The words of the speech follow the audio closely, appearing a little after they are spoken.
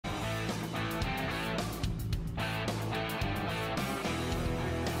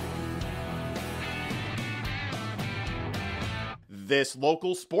This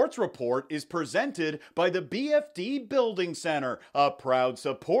local sports report is presented by the BFD Building Center, a proud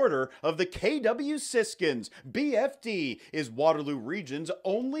supporter of the KW Siskins. BFD is Waterloo Region's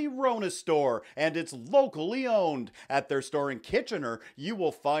only Rona store, and it's locally owned. At their store in Kitchener, you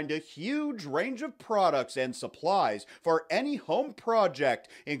will find a huge range of products and supplies for any home project,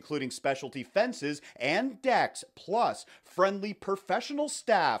 including specialty fences and decks, plus friendly professional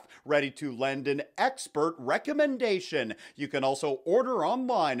staff ready to lend an expert recommendation. You can also order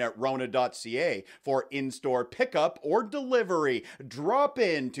online at rona.ca for in-store pickup or delivery. Drop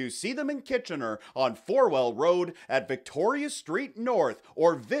in to see them in Kitchener on Forwell Road at Victoria Street North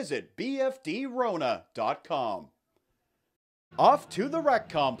or visit bfdrona.com. Off to the Rec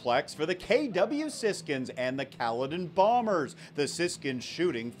Complex for the KW Siskins and the Caledon Bombers. The Siskins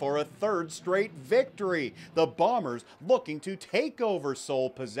shooting for a third straight victory. The Bombers looking to take over sole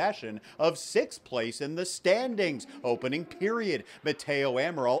possession of 6th place in the standings. Opening period. Mateo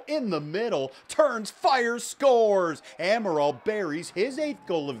Amaral in the middle, turns, fires, scores. Amaral buries his 8th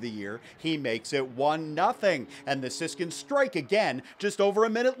goal of the year. He makes it 1-0. And the Siskins strike again just over a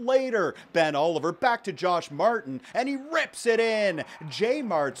minute later. Ben Oliver back to Josh Martin, and he rips it in. J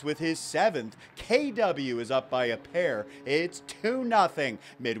Martz with his 7th. KW is up by a pair. It's 2-0.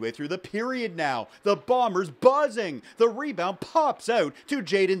 Midway through the period now. The Bombers buzzing. The rebound pops out to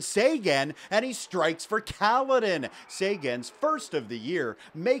Jaden Sagan, and he strikes for Caledon. Sagan's first of the year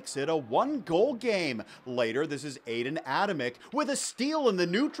makes it a 1-goal game. Later, this is Aiden Adamick with a steal in the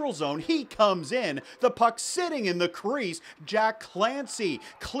neutral zone. He comes in. The puck sitting in the crease. Jack Clancy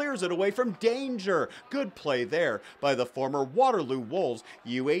clears it away from danger. Good play there by the former Waterloo Wolves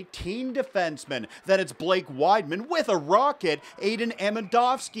U18 defenseman. Then it's Blake Weidman with a rocket. Aiden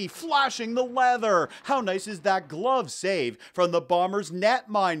Amandowski flashing the leather. How nice is that glove save from the Bombers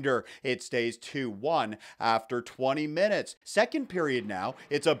netminder? It stays 2-1 after 20 minutes. Second period now.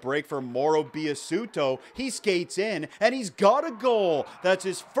 It's a break for Mauro Biasuto. He skates in and he's got a goal. That's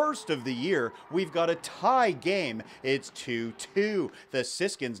his first of the year. We've got a tie game. It's 2-2. The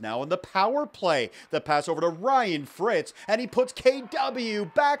Siskins now in the power play. The pass over to Ryan Fritz, and he puts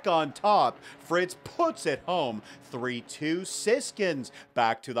KW back on top. Fritz puts it home. 3-2 Siskins.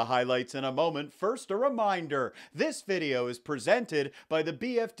 Back to the highlights in a moment. First, a reminder. This video is presented by the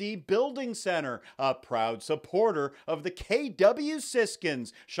BFD Building Center, a proud supporter of the KW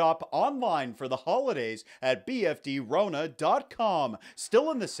Siskins. Shop online for the holidays at bfdrona.com. Still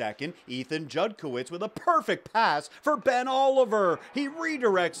in the second, Ethan Judkowitz with a perfect pass for Ben Oliver. He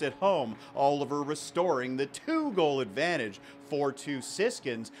redirects it home. Oliver restoring the 2-goal advantage. 4-2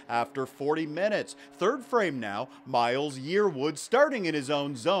 Siskins after 40 minutes. Third frame now, Miles Yearwood starting in his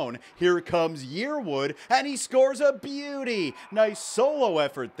own zone. Here comes Yearwood, and he scores a beauty. Nice solo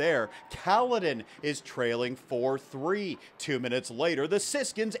effort there. Caledon is trailing 4-3. 2 minutes later, the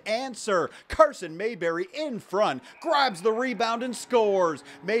Siskins answer. Carson Mayberry in front, grabs the rebound and scores.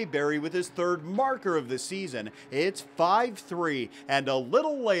 Mayberry with his 3rd marker of the season. It's 5-3, and a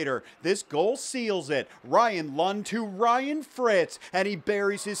little later, this goal seals it. Ryan Lund to Ryan Fritz, and he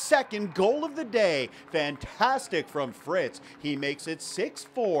buries his 2nd goal of the day. Fantastic from Fritz. He makes it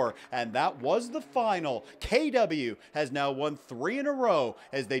 6-4, and that was the final. KW has now won 3 in a row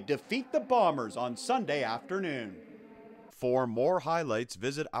as they defeat the Bombers on Sunday afternoon. For more highlights,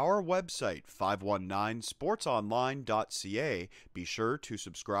 visit our website, 519sportsonline.ca. Be sure to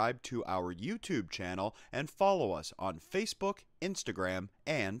subscribe to our YouTube channel and follow us on Facebook, Instagram,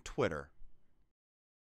 and Twitter.